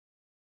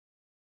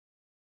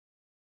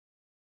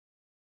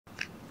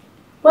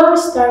When we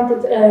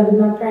started with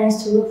my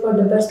parents to look for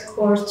the best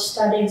course to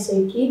study in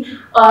SAT,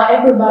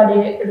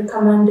 everybody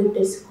recommended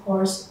this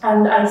course,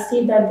 and I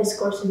see that this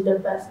course is the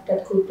best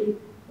that could be.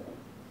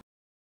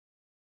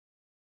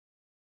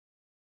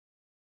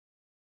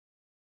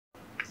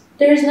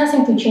 There is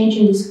nothing to change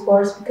in this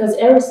course because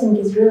everything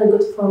is really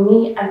good for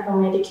me and for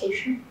my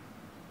education.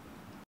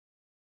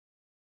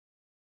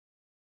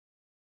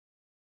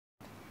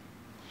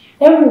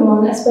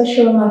 Everyone,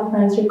 especially my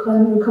friends,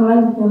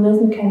 recommended me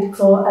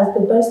Leznik&Co as the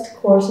best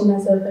course in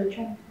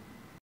Azerbaijan.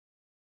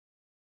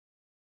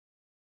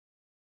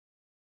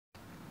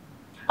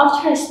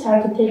 After I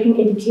started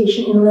taking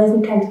education in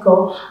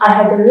Leznik&Co, I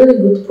had a really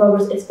good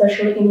progress,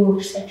 especially in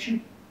English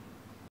section.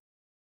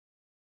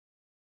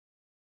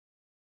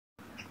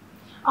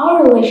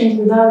 Our relations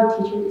with our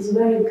teachers is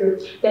very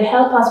good. They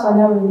help us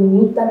whenever we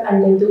need them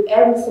and they do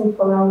everything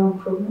for our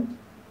improvement.